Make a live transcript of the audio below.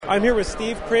I'm here with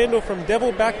Steve Crandall from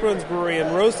Devil Backbones Brewery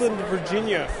in Roseland,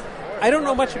 Virginia. I don't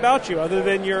know much about you other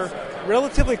than you're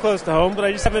relatively close to home, but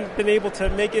I just haven't been able to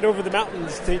make it over the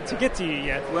mountains to get to you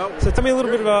yet. So tell me a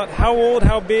little bit about how old,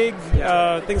 how big,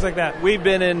 things like that. We've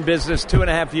been in business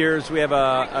 2.5 years. We have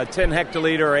a 10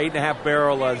 hectoliter, 8.5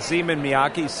 barrel Zeman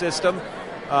Miyake system.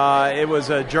 It was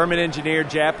a German-engineered,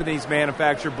 Japanese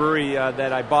manufactured brewery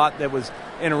that I bought that was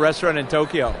in a restaurant in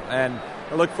Tokyo, and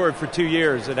I looked for it for 2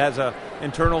 years. It has a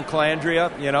internal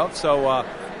calandria, so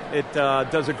it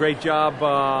does a great job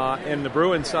in the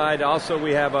brewing side. Also,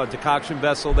 we have a decoction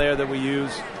vessel there that we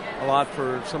use a lot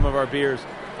for some of our beers.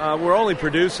 We're only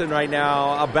producing right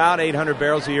now about 800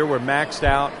 barrels a year. We're maxed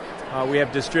out. We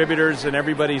have distributors, and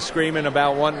everybody's screaming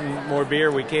about wanting more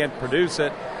beer. We can't produce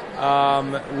it.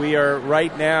 We are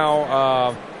right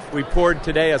now, we poured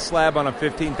today a slab on a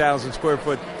 15,000 square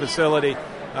foot facility.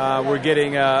 We're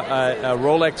getting a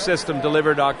Rolex system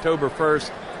delivered October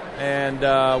 1st. And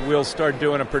we'll start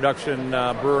doing a production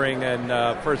brewing in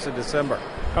 1st of December.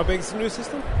 How big is the new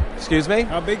system? Excuse me?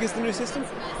 How big is the new system?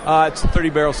 It's a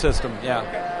 30-barrel system,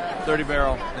 yeah.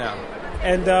 30-barrel, yeah.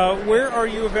 And where are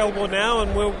you available now,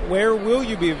 and where will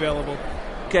you be available?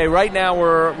 Okay, right now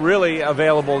we're really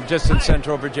available just in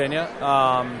Central Virginia.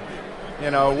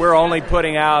 We're only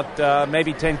putting out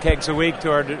maybe 10 kegs a week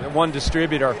to our one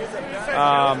distributor.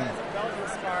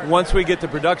 Once we get the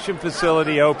production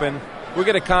facility open, we're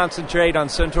going to concentrate on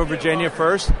Central Virginia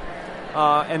first,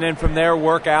 and then from there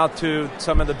work out to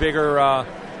some of the bigger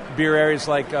beer areas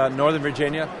like Northern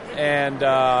Virginia and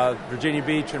Virginia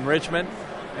Beach and Richmond.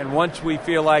 And once we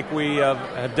feel like we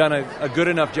have done a good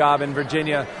enough job in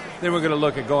Virginia, then we're going to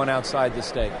look at going outside the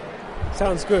state.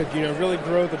 Sounds good. Really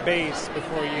grow the base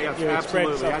before you spread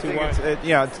yourself too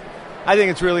wide. I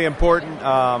think it's really important.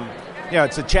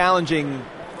 It's a challenging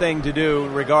thing to do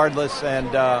regardless,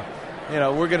 and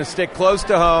we're going to stick close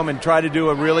to home and try to do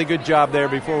a really good job there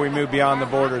before we move beyond the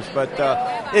borders. But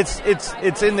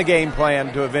it's in the game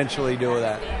plan to eventually do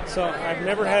that. So I've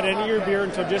never had any of your beer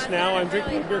until just now. I'm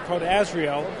drinking a beer called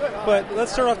Azrael. But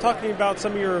let's start off talking about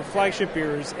some of your flagship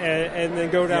beers and then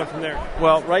go down from there.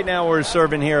 Well, right now we're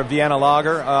serving here a Vienna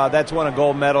Lager. That's won a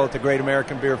gold medal at the Great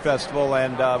American Beer Festival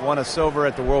and won a silver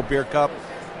at the World Beer Cup.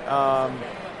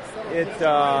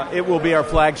 It will be our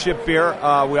flagship beer.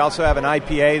 We also have an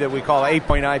IPA that we call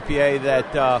 8-Point IPA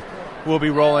that we'll be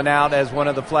rolling out as one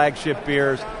of the flagship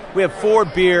beers. We have 4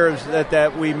 beers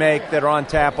that we make that are on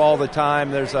tap all the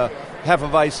time. There's a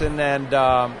Hefeweizen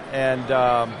and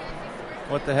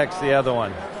what the heck's the other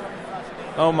one?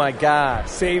 Oh my God!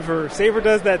 Savor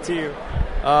does that to you.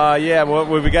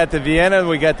 Well, we got the Vienna,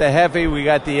 we got the Hefe, we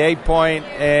got the 8-Point,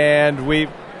 and we.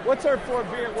 What's our fourth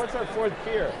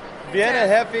beer? Vienna,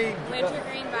 Hefe.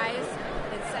 Wintergreen Weiss.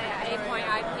 It's an 8-Point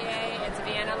IPA. It's a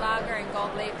Vienna Lager and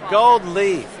Gold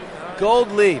Leaf.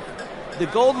 Gold Leaf. The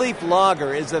Gold Leaf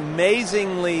Lager is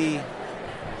amazingly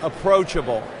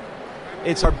approachable.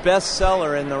 It's our best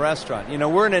seller in the restaurant.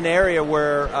 We're in an area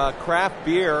where craft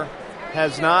beer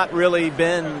has not really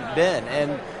been,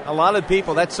 and a lot of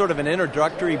people, that's sort of an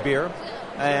introductory beer,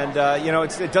 and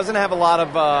it doesn't have a lot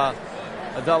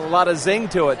of zing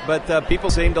to it, but people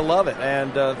seem to love it.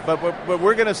 And but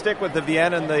we're going to stick with the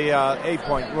Vienna and the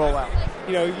 8-Point rollout.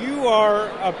 You are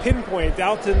a pinpoint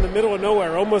out in the middle of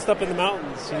nowhere, almost up in the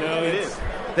mountains. It is.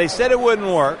 They said it wouldn't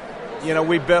work.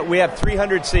 We have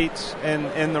 300 seats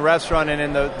in the restaurant and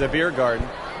in the beer garden,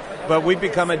 but we've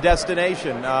become a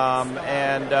destination,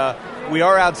 and we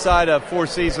are outside a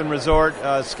 4-season resort,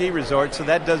 ski resort, so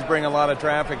that does bring a lot of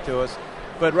traffic to us.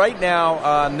 But right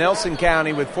now, Nelson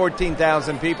County, with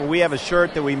 14,000 people, we have a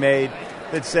shirt that we made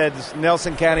that says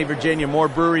Nelson County, Virginia, more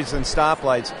breweries than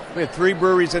stoplights. We have 3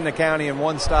 breweries in the county and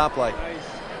 1 stoplight.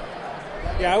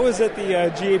 Yeah, I was at the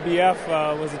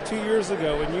GABF, was it 2 years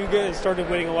ago, when you guys started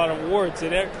winning a lot of awards.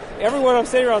 And everyone I'm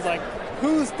saying, I was like,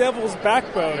 who's Devil's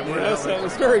Backbone? So it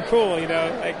was very cool,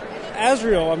 like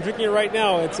Azrael, I'm drinking it right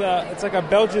now. It's like a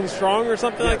Belgian Strong or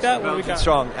something like that. Belgian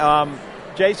Strong.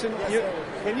 Jason,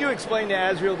 can you explain the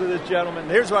Azrael to this gentleman?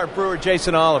 Here's our brewer,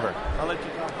 Jason Oliver. I'll let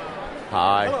you talk.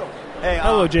 Hi. Hello. Hey,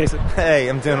 hello, Jason. Hey,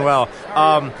 I'm doing well.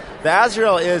 The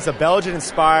Azrael is a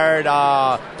Belgian-inspired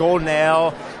golden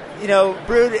ale,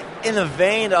 brewed in the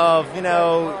vein of,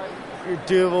 your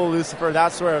Duvel, Lucifer,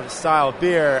 that sort of style of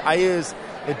beer. I use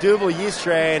the Duvel yeast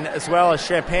strain as well as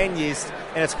champagne yeast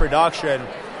in its production,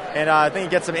 and I think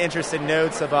you get some interesting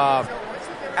notes of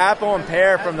apple and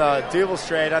pear from the Duvel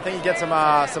strain. I think you get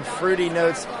some fruity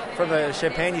notes from the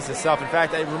champagne yeast itself. In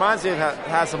fact, it reminds me of it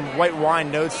has some white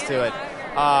wine notes to it.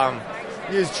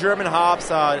 Use German hops,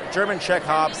 German Czech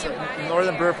hops,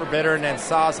 Northern Brew for bitter, and then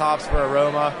Saaz hops for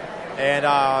aroma.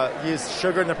 and use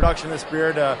sugar in the production of this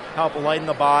beer to help lighten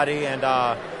the body. And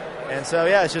so,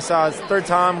 yeah, it's just it's the third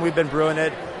time we've been brewing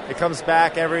it. It comes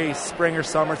back every spring or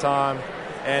summertime,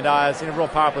 and it's a real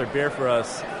popular beer for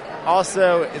us.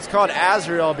 Also, it's called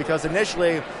Azrael because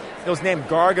initially it was named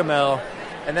Gargamel,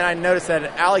 and then I noticed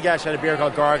that Allagash had a beer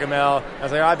called Gargamel. I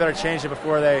was like, I better change it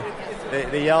before they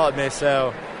yell at me,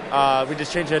 so we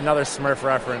just changed it to another Smurf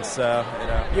reference. So,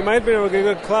 You might have been able to get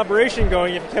a good collaboration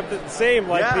going if you kept it the same,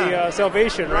 like the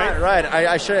Salvation, right? Right.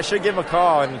 I should give him a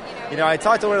call, and I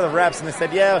talked to one of the reps, and they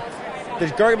said, yeah, the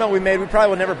Gargamel we made, we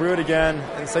probably will never brew it again,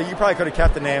 and so you probably could have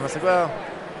kept the name. I said, well,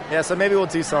 yeah, so maybe we'll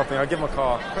do something. I'll give him a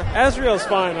call. Azrael's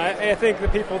fine. I think the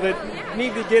people that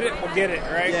need to get it will get it,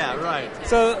 right? Yeah, right.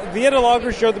 So Vienna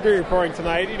Lagers showed the beer you're pouring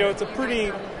tonight. It's a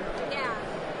pretty,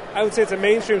 I would say it's a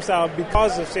mainstream style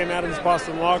because of Sam Adams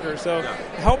Boston Lager. So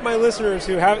help my listeners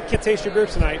who can't taste your beer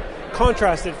tonight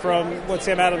contrast it from what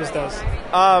Sam Adams does.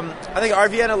 I think our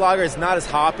Vienna Lager is not as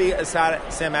hoppy as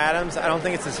Sam Adams. I don't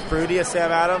think it's as fruity as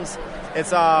Sam Adams.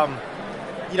 It's,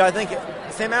 I think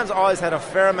Sam Adams always had a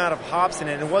fair amount of hops in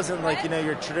it. It wasn't like,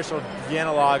 your traditional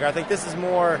Vienna Lager. I think this is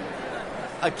more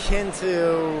akin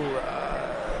to,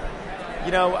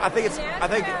 I think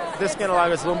this Vienna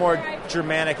Lager is a little more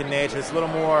Germanic in nature. It's a little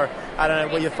more, I don't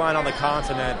know, what you find on the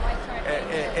continent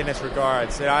in this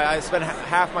regard. So I spent over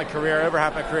half my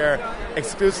career,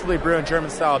 exclusively brewing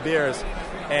German-style beers.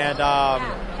 And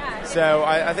so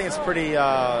I think it's pretty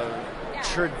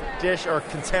traditional or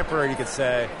contemporary, you could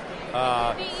say,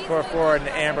 for an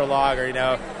amber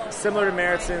lager, similar to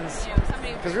Märzen's,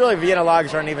 because really Vienna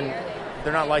lagers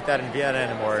they're not like that in Vienna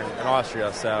anymore, in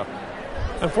Austria, so.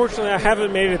 Unfortunately, I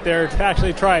haven't made it there to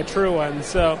actually try a true one,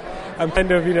 so I'm kind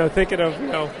of, thinking of,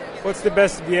 what's the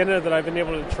best Vienna that I've been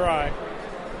able to try.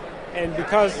 And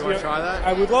because, you want to try that?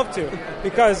 I would love to,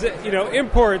 because,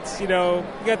 imports, you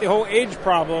got the whole age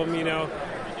problem,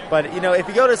 But, if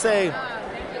you go to, say,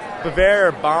 Bavaria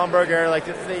or Bamberg area, like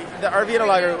our Vienna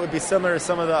lager would be similar to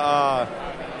some of the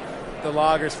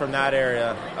lagers from that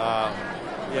area.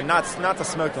 Not the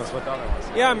smoked ones, but the other ones.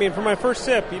 Yeah, I mean, for my first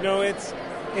sip,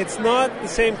 it's not the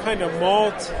same kind of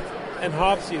malt and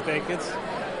hops you think.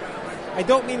 I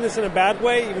don't mean this in a bad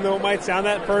way, even though it might sound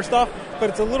that first off,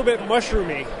 but it's a little bit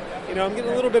mushroomy. I'm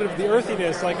getting a little bit of the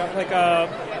earthiness, like a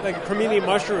cremini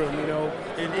mushroom.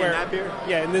 In that beer?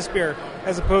 Yeah, in this beer,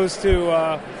 as opposed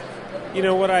to.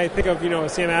 What I think of,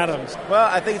 Sam Adams. Well,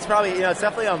 I think it's probably, it's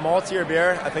definitely a maltier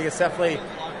beer. I think it's definitely,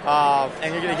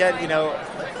 and you're going to get,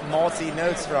 malty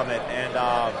notes from it. And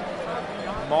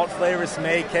malt flavors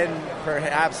can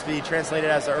perhaps be translated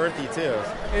as earthy, too.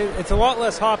 It's a lot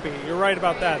less hoppy. You're right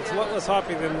about that. It's a lot less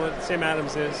hoppy than what Sam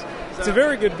Adams is. It's a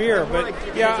very good beer, but,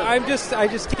 I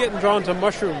just keep getting drawn to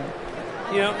mushroom.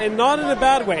 And not in a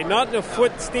bad way, not in a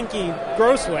foot stinky,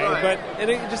 gross way, but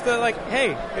just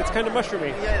hey, it's kind of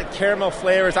mushroomy. Yeah, the caramel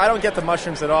flavors. I don't get the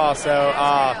mushrooms at all, so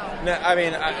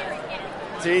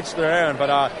to each their own. But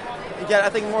you get, I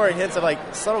think, more hints of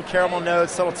subtle caramel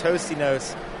notes, subtle toasty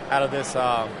notes out of this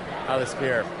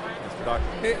beer.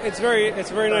 It's a very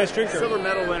nice drinker. Silver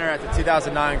medal winner at the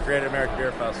 2009 Great American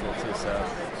Beer Festival too. So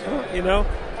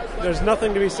there's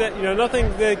nothing to be said.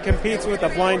 Nothing that competes with a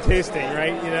blind tasting,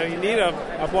 right? You need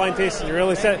a blind tasting. You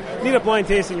need a blind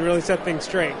tasting to really set things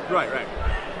straight. Right.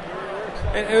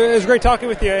 And it was great talking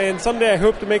with you. And someday I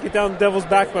hope to make it down Devil's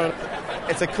Backbone.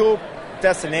 It's a cool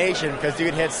destination because you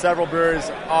can hit several brewers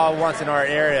all at once in our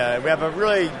area. We have a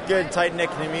really good,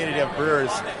 tight-knit community of brewers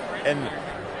in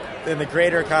the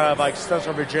greater kind of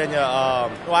Central Virginia.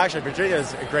 Actually, Virginia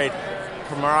is a great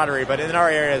camaraderie, but in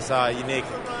our area is unique.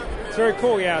 It's very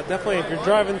cool, yeah, definitely. If you're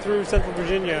driving through Central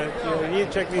Virginia, you need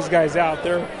to check these guys out.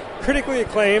 They're critically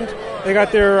acclaimed. They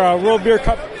got their World Beer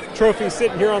Cup trophy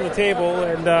sitting here on the table,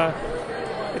 and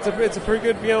it's a pretty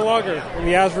good Vienna lager. And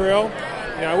the Azrael,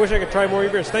 I wish I could try more of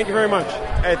your beers. Thank you very much.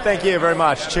 Hey, thank you very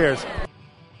much. Cheers.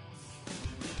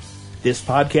 This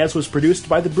podcast was produced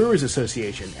by the Brewers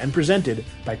Association and presented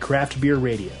by Craft Beer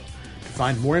Radio. To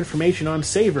find more information on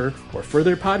Savor or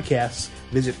further podcasts,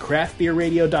 visit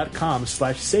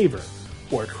craftbeerradio.com/savor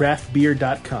or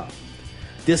craftbeer.com.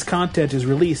 This content is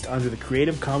released under the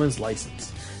Creative Commons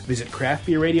license. Visit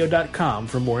craftbeerradio.com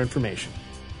for more information.